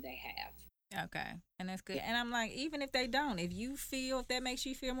seen, they have. And that's good. And I'm like, even if they don't, if that makes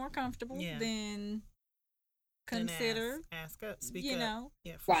you feel more comfortable, then consider. Ask up, speak up. You know,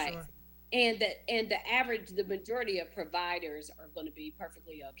 for sure. And the majority of providers are going to be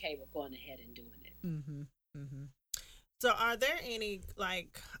perfectly okay with going ahead and doing it. So, are there any,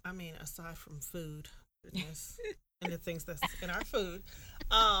 like, I mean, aside from food, goodness, and the things that's in our food,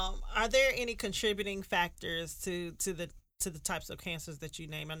 are there any contributing factors to the types of cancers that you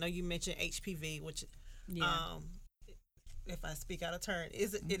name? I know you mentioned HPV, which, if I speak out of turn,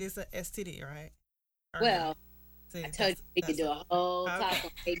 it is a STD, right? Or Well, see, I told you we could do a whole talk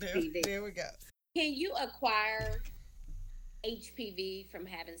on HPV. There we go. Can you acquire HPV from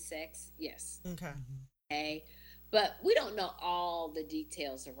having sex? Yes. Okay. But we don't know all the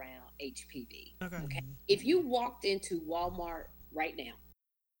details around HPV. Okay. If you walked into Walmart right now,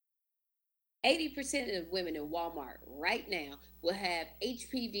 80% of women in Walmart right now will have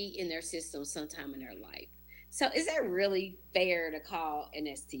HPV in their system sometime in their life. So is that really fair to call an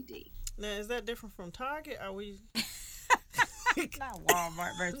STD? Now, is that different from Target? Are we... Not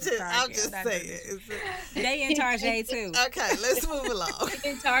Walmart versus Target. I'm just saying. They in Target too. Okay, let's move along.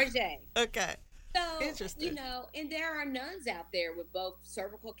 In Target. Okay. So, interesting. And there are nuns out there with both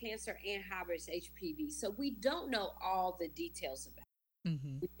cervical cancer and high-risk HPV. So we don't know all the details about it.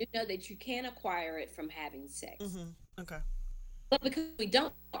 We do know that you can acquire it from having sex. Okay. But because we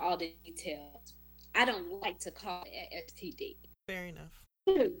don't know all the details, I don't like to call it STD. Fair enough.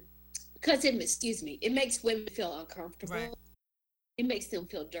 Because it makes women feel uncomfortable. Right. It makes them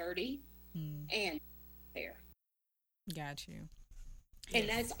feel dirty and fair. Got you. And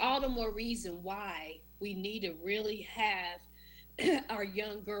that's all the more reason why we need to really have our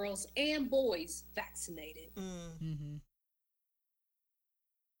young girls and boys vaccinated.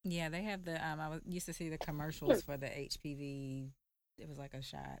 Yeah, they have the. I used to see the commercials for the HPV. It was like a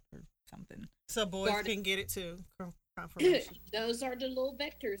shot or something. So boys can get it too. Confirmation. Those are the little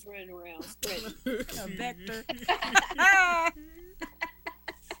vectors running around. A vector.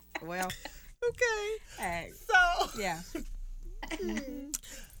 Well. Okay. So. Yeah.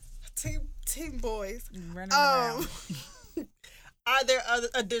 Team boys running around. Are there other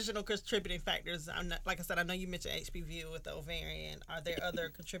additional contributing factors? Like I said, I know you mentioned HPV with the ovarian. Are there other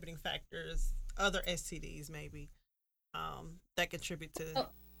contributing factors, other STDs maybe, that contribute to?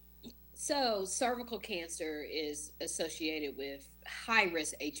 So cervical cancer is associated with high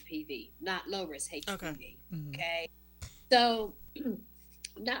risk HPV, not low risk HPV. Okay. So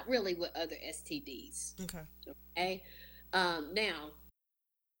not really with other STDs. Okay. Now,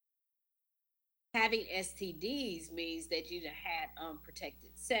 having STDs means that you had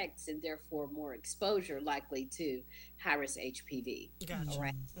unprotected sex and therefore more exposure likely to high-risk HPV. Gotcha.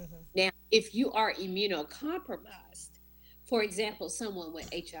 Right. Now, if you are immunocompromised, for example, someone with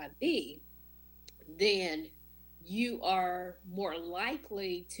HIV, then you are more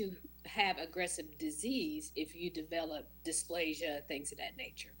likely to have aggressive disease if you develop dysplasia, things of that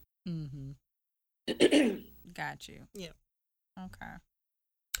nature. Got you. Yeah. Okay.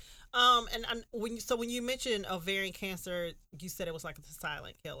 And when you mentioned ovarian cancer, you said it was like a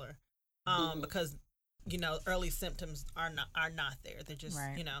silent killer, because early symptoms are not there. They're just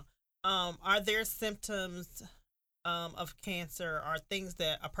are there symptoms of cancer or things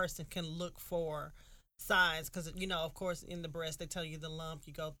that a person can look for, signs? Because of course in the breast they tell you the lump,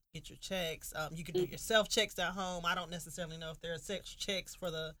 you go get your checks. You can do your self checks at home. I don't necessarily know if there are sex checks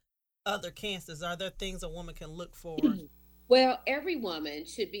for the other cancers. Are there things a woman can look for? Well, every woman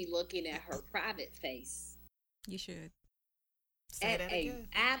should be looking at her private face. You should. Say at an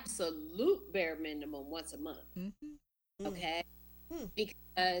absolute bare minimum once a month. Okay?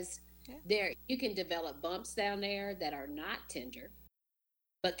 Because there you can develop bumps down there that are not tender,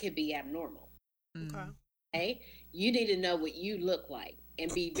 but can be abnormal. Okay? You need to know what you look like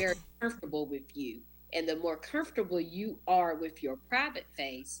and be very comfortable with you. And the more comfortable you are with your private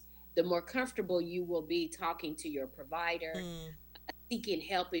face, the more comfortable you will be talking to your provider, seeking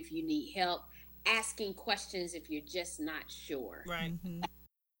help if you need help, asking questions if you're just not sure. Right.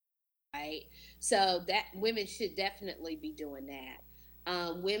 Right. So that women should definitely be doing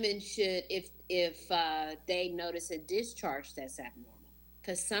that. Women should, if they notice a discharge that's abnormal,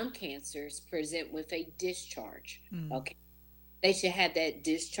 because some cancers present with a discharge. Okay. They should have that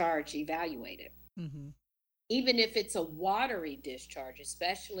discharge evaluated. Even if it's a watery discharge,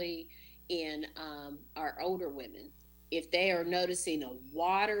 especially in our older women, if they are noticing a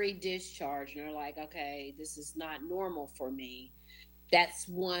watery discharge and they're like, okay, this is not normal for me, that's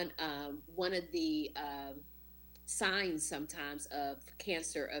one of the signs sometimes of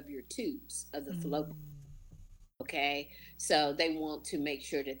cancer of your tubes, of the fallopian. Okay, so they want to make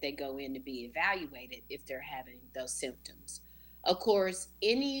sure that they go in to be evaluated if they're having those symptoms. Of course,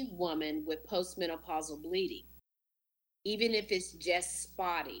 any woman with postmenopausal bleeding, even if it's just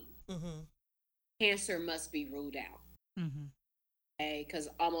spotty, cancer must be ruled out. Okay, because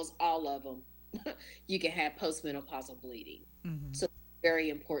almost all of them you can have postmenopausal bleeding. So very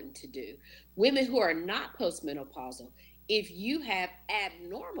important to do. Women who are not postmenopausal, if you have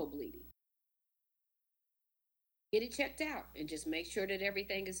abnormal bleeding, get it checked out and just make sure that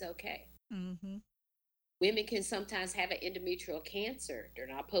everything is okay. Women can sometimes have an endometrial cancer. They're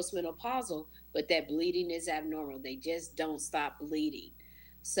not postmenopausal, but that bleeding is abnormal. They just don't stop bleeding.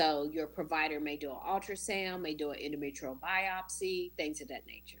 So your provider may do an ultrasound, may do an endometrial biopsy, things of that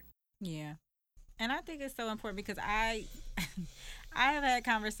nature. Yeah. And I think it's so important because I have had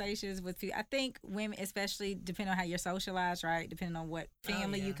conversations with people. I think women, especially depending on how you're socialized, right? Depending on what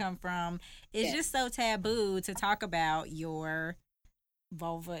family you come from, it's just so taboo to talk about your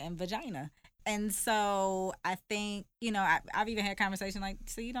vulva and vagina. And so I think, I've even had conversations like,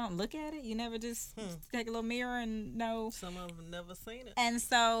 so you don't look at it? You never just take a little mirror and know? Some of them never seen it. And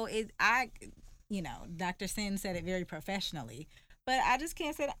so Dr. Sin said it very professionally. But I just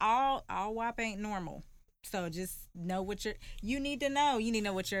can't say that all WAP ain't normal. So just know what you need to know. You need to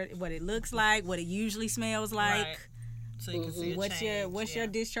know what it looks like, what it usually smells like. Right. So you can see what's your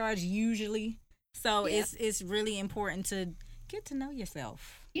discharge usually. So it's really important to get to know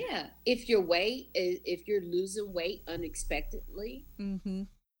yourself. Yeah. If you're losing weight unexpectedly,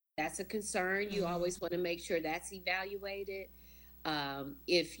 that's a concern. You always want to make sure that's evaluated.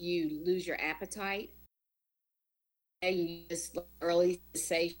 If you lose your appetite, and you just early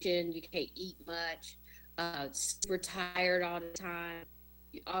cessation, you can't eat much, super tired all the time,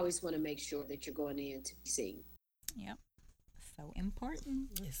 you always want to make sure that you're going in to be seen. Yep. So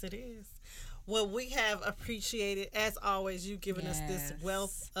important. Yes, it is. Well, we have appreciated, as always, you giving us this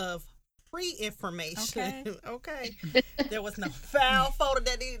wealth of free information. Okay. There was no foul photo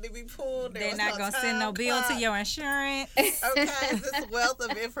that needed to be pulled. They're not going to send no bill to your insurance. Okay. This wealth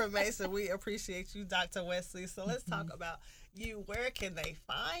of information. We appreciate you, Dr. Wesley. So let's talk about you. Where can they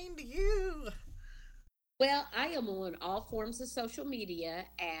find you? Well, I am on all forms of social media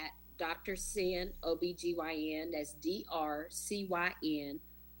at Dr. Sin OBGYN. That's DRCYN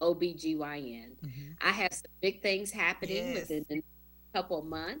OBGYN. I have some big things happening within the couple of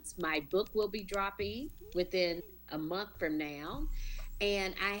months. My book will be dropping within a month from now.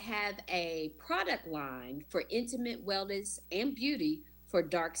 And I have a product line for intimate wellness and beauty for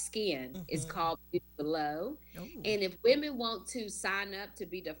dark skin. It's called Beauty Below. And if women want to sign up to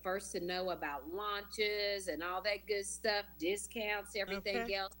be the first to know about launches and all that good stuff, discounts,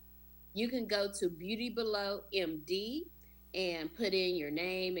 everything else, you can go to Beauty Below MD and put in your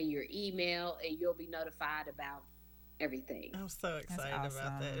name and your email, and you'll be notified about everything. I'm so excited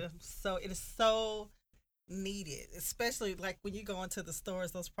about that. So it is so needed, especially like when you go into the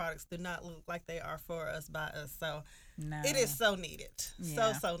stores. Those products do not look like they are for us by us. So it is so needed.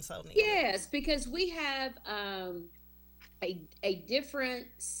 So needed. Yes, because we have a different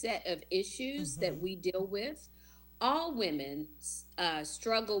set of issues that we deal with. All women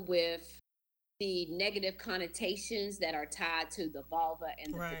struggle with the negative connotations that are tied to the vulva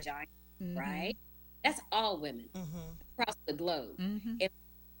and the vagina, right? That's all women across the globe. And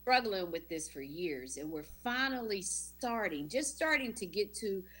struggling with this for years. And we're finally starting to get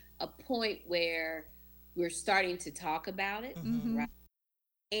to a point where we're starting to talk about it, right?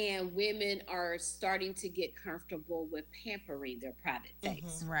 And women are starting to get comfortable with pampering their private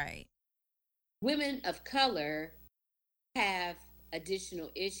face. Right. Women of color have additional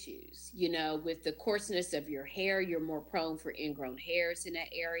issues. With the coarseness of your hair, you're more prone for ingrown hairs in that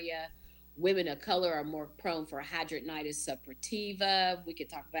area. Women of color are more prone for hidradenitis suppurativa. We could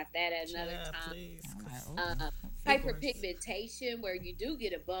talk about that at another time. Hyperpigmentation, where you do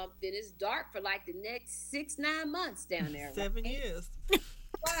get a bump, then it's dark for like the next 6-9 months down there. 7 years.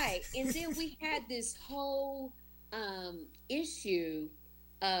 Right. And then we had this whole issue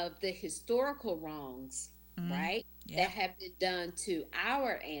of the historical wrongs, right? That have been done to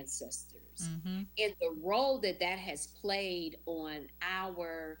our ancestors and the role that has played on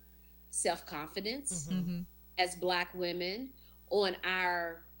our self-confidence as Black women, on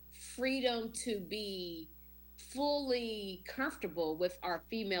our freedom to be fully comfortable with our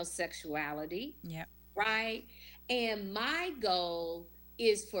female sexuality, right? And my goal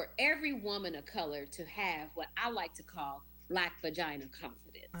is for every woman of color to have what I like to call Black vagina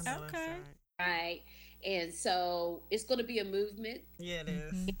confidence. Okay. Right? And so it's going to be a movement. Yeah, it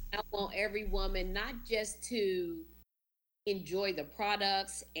is. I want every woman not just to enjoy the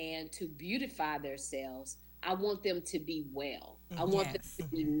products and to beautify themselves. I want them to be well. I want them to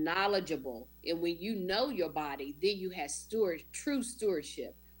be knowledgeable. And when you know your body, then you have true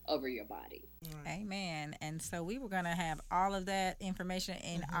stewardship over your body. Amen. And so we were going to have all of that information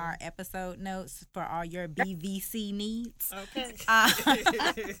in our episode notes for all your BVC needs. Okay. Not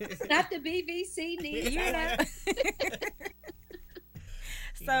the BVC needs. You know.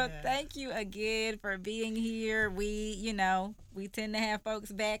 So thank you again for being here. We tend to have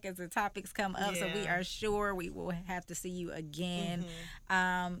folks back as the topics come up, so we are sure we will have to see you again.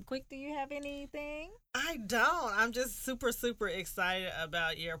 Quick, do you have anything? I don't. I'm just super, super excited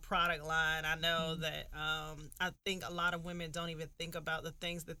about your product line. I know that I think a lot of women don't even think about the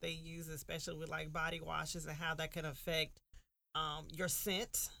things that they use, especially with like body washes and how that can affect your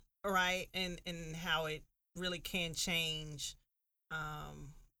scent, right? And how it really can change.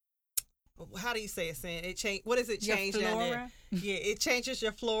 How do you say it, scent? It change. What does it change down there? Yeah, it changes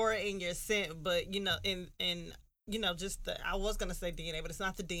your flora and your scent, but just I was gonna say DNA, but it's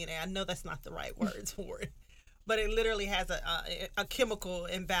not the DNA. I know that's not the right words for it, but it literally has a chemical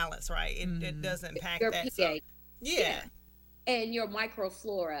imbalance, right? It does impact your that. pH. So, and your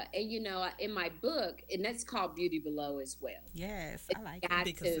microflora, and in my book, and that's called Beauty Below as well. Yes, I like it.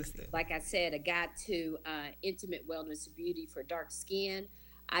 Be consistent. Like I said, a guide to intimate wellness and beauty for dark skin.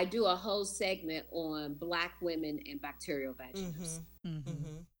 I do a whole segment on Black women and bacterial vaginas.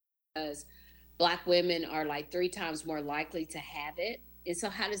 Because Black women are like 3 times more likely to have it. And so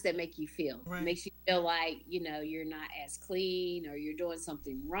how does that make you feel? Right. It makes you feel like, you're not as clean, or you're doing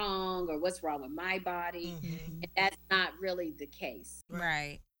something wrong, or what's wrong with my body. And that's not really the case.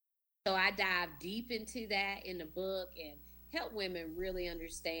 Right. So I dive deep into that in the book and help women really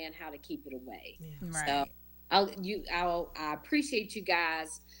understand how to keep it away. Right. So I appreciate you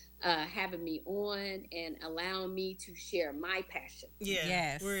guys having me on and allowing me to share my passion.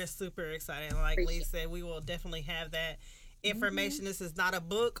 Yes. We're super excited. Like Lee said, we will definitely have that information. This is not a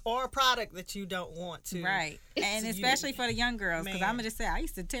book or a product that you don't want to. Right. And especially for the young girls, because I'm going to just say, I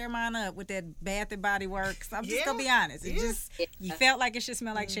used to tear mine up with that Bath and Body Works. I'm just going to be honest. It just, you felt like it should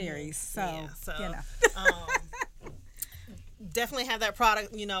smell like cherries. So, definitely have that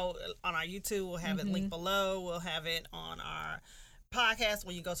product, on our YouTube. We'll have it linked below. We'll have it on our podcast.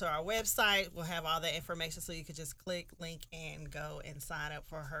 When you go to our website, we'll have all that information, so you could just click, link, and go and sign up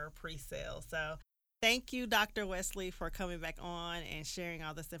for her pre-sale. So thank you, Dr. Wesley, for coming back on and sharing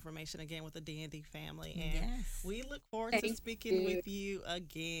all this information again with the D&D family. And we look forward to speaking with you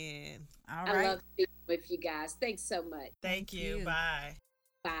again. All right. I love speaking with you guys. Thanks so much. Thank you. Bye.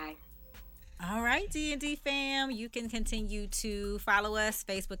 Bye. All right, D&D fam, you can continue to follow us,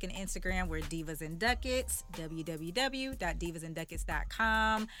 Facebook and Instagram. We're Divas and Ducats,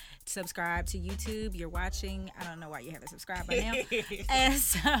 www.divasandducats.com. Subscribe to YouTube. You're watching. I don't know why you haven't subscribed by now. And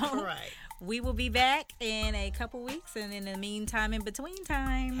so we will be back in a couple weeks. And in the meantime, in between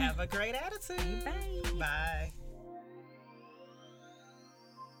time, have a great attitude. Bye. Bye.